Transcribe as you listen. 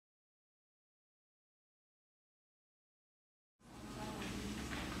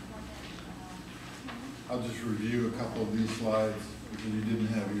I'll just review a couple of these slides because you didn't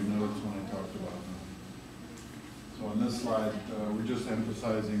have your notes when I talked about them. So on this slide, we're just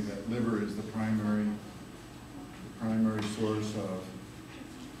emphasizing that liver is the primary source of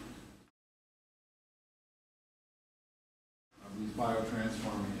these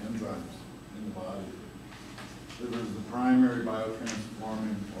biotransforming enzymes in the body. Liver is the primary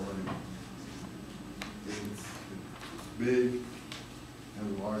biotransforming organ. It's big, has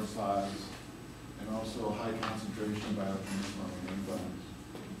a large size, and also a high concentration of biotransforming enzymes.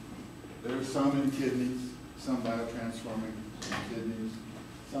 There are some in kidneys, some biotransforming in kidneys,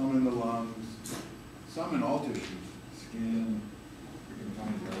 some in the lungs, some in all tissues, skin, you can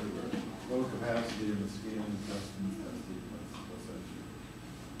find it everywhere. Low capacity in the skin, intestines, testes,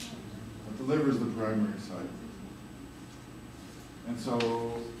 etc. But the liver is the primary site. And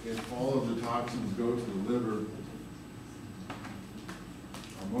so if all of the toxins go to the liver,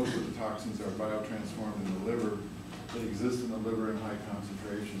 or most of the toxins are biotransformed in the liver, they exist in the liver in high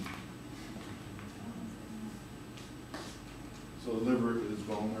concentration. So the liver is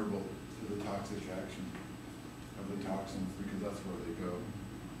vulnerable to the toxic action of the toxins because that's where they go.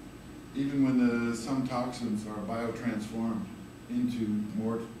 Even when some toxins are biotransformed into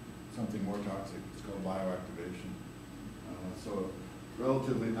something more toxic, it's called bioactivation. So a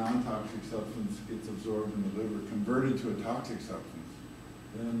relatively non-toxic substance gets absorbed in the liver, converted to a toxic substance,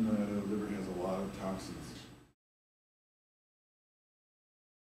 then the liver has a lot of toxins.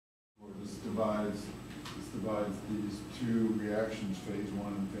 This divides these two reactions, phase 1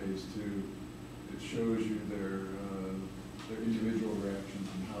 and phase 2. It shows you their individual reactions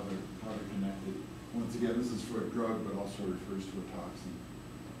and how they're connected. Once again, this is for a drug, but also refers to a toxin.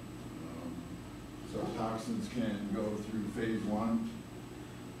 So toxins can go through phase 1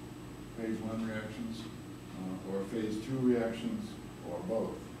 reactions, or phase 2 reactions, or both.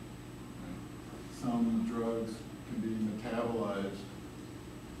 Right? Some drugs can be metabolized,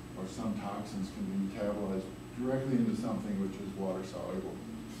 or some toxins can be metabolized directly into something which is water soluble,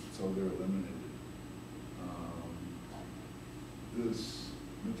 so they're eliminated. This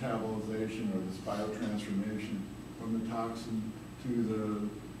metabolization or this biotransformation from the toxin to the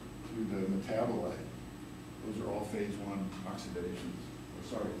metabolite, those are all phase 1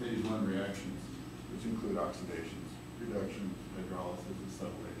 phase 1 reactions, which include oxidations, reduction, hydrolysis,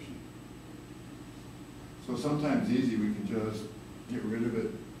 acetylation. So sometimes easy, we can just get rid of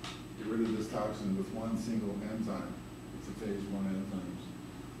this toxin with one single enzyme. It's the phase 1 enzymes.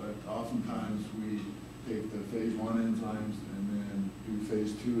 But oftentimes we take the phase 1 enzymes and then do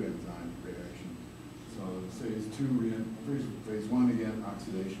phase 2 enzyme reactions. So phase 1 again,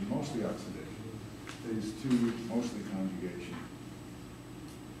 oxidation, mostly oxidation. Phase 2, mostly conjugation.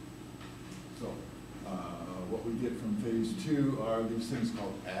 So what we get from phase 2 are these things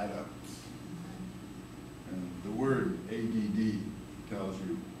called adducts. And the word ADD tells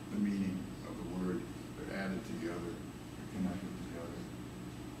you the meaning of the word. They're added together, they're connected together.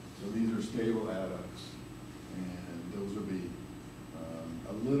 So these are stable adducts, and those will be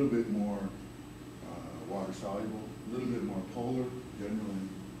a little bit more water soluble, a little bit more polar generally,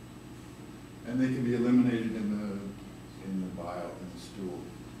 and they can be eliminated in the bile, in the stool.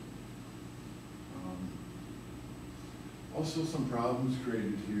 Also some problems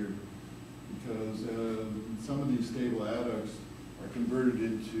created here because some of these stable adducts are converted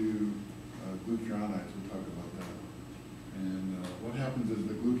into glucuronides. We'll talk about that. And what happens is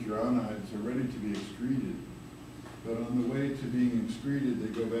the glucuronides are ready to be excreted, but on the way to being excreted, they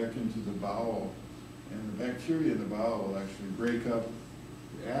go back into the bowel, and the bacteria in the bowel will actually break up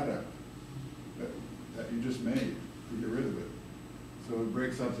the adduct that you just made to get rid of it. So it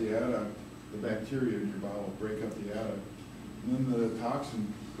breaks up the adduct, the bacteria in your bowel break up the adduct, and then the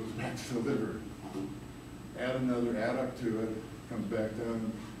toxin goes back to the liver. Add another adduct to it, comes back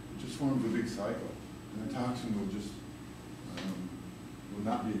down, it just forms a big cycle, and the toxin will just will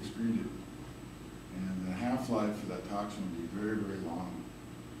not be excreted. And the half-life for that toxin will be very, very long.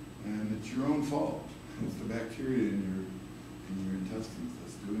 And it's your own fault. It's the bacteria in your intestines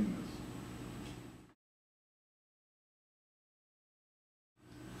that's doing this.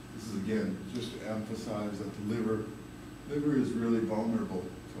 This is, again, just to emphasize that the liver is really vulnerable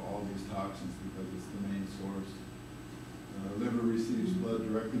to all these toxins because it's the main source. The liver receives blood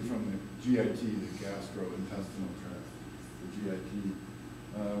directly from the GIT, the gastrointestinal tract, the GIT.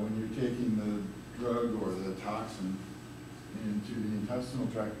 When you're taking the drug or the toxin into the intestinal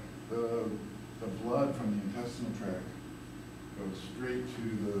tract, the blood from the intestinal tract goes straight to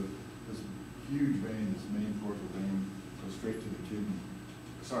this huge vein, this main portal vein, goes straight to the kidney,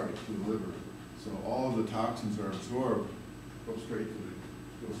 to the liver. So all of the toxins are absorbed, go straight to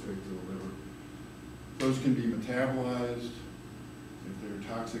the liver. Those can be metabolized. If they're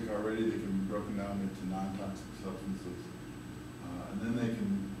toxic already, they can be broken down into non-toxic substances. And then they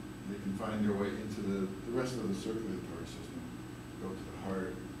can find their way into the rest of the circulatory system, go to the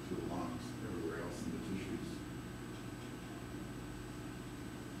heart, to the lungs, everywhere else in the tissues.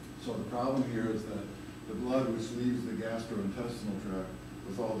 So the problem here is that the blood, which leaves the gastrointestinal tract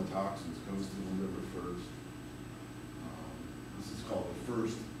with all the toxins, goes to the liver first. This is called the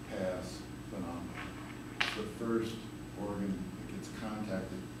first pass phenomenon. It's the first organ that gets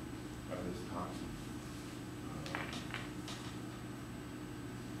contacted by this toxin.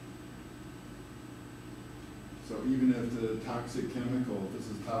 So even if the toxic chemical, if this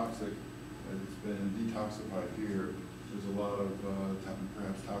is toxic, and it's been detoxified here, there's a lot of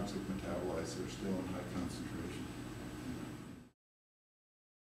perhaps toxic metabolites that are still in high concentration.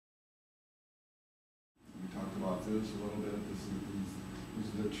 We talked about this a little bit. These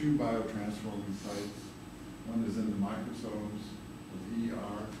are the two biotransforming sites. One is in the microsomes with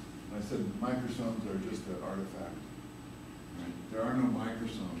ER. And I said microsomes are just an artifact. Right? There are no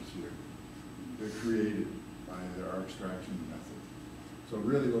microsomes here. They're created by their extraction method. So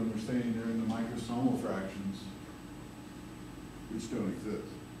really when we're saying they're in the microsomal fractions, which don't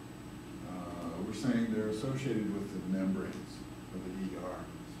exist, we're saying they're associated with the membranes of the ER,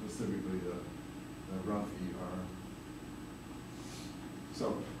 specifically the rough ER.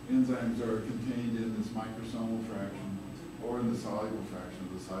 So enzymes are contained in this microsomal fraction or in the soluble fraction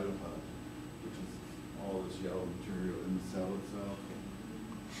of the cytoplasm, which is all this yellow material in the cell itself.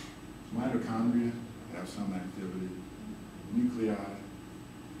 Mitochondria have some activity, nuclei,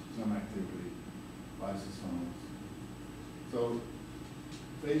 some activity, lysosomes. So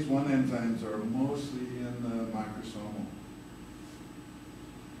phase 1 enzymes are mostly in the microsomal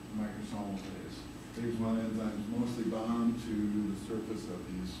phase. Phase 1 enzymes mostly bond to the surface of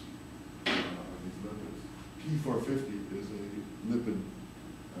these lipids. P450 is a lipid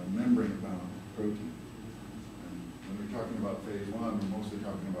membrane-bound protein. And when we're talking about phase 1, we're mostly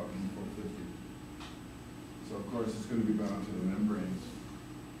talking about P450. So of course it's going to be bound to the membranes.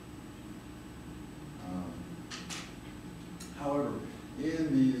 However,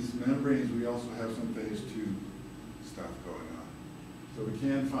 in these membranes we also have some phase 2 stuff going on. So we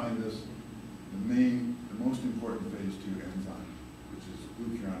can find this, the most important phase 2 enzyme, which is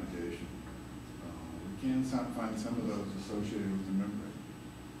glucuronidation. We can find some of those associated with the membrane.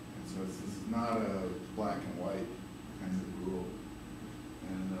 And so this is not a black and white kind of rule.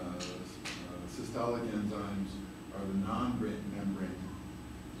 And systolic enzymes are the non-membrane.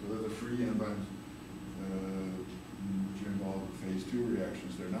 So they're the free enzymes which are involved with phase 2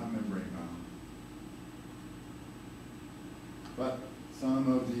 reactions. They're not membrane bound. But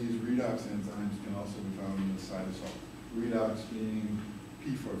some of these redox enzymes can also be found in the cytosol. Redox being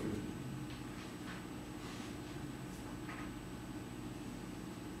P450.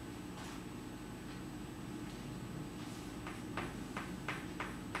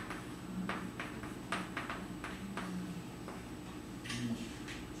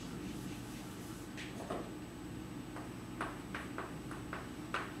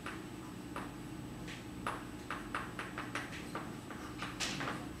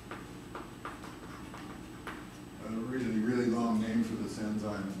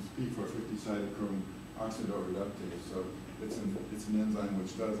 Enzyme is P450 cytochrome oxidoreductase. So it's an enzyme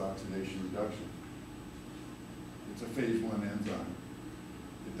which does oxidation reduction. It's a phase 1 enzyme.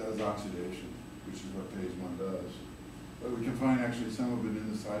 It does oxidation, which is what phase 1 does. But we can find actually some of it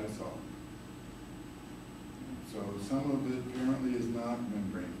in the cytosol. So some of it apparently is not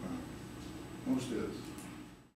membrane bound. Most is.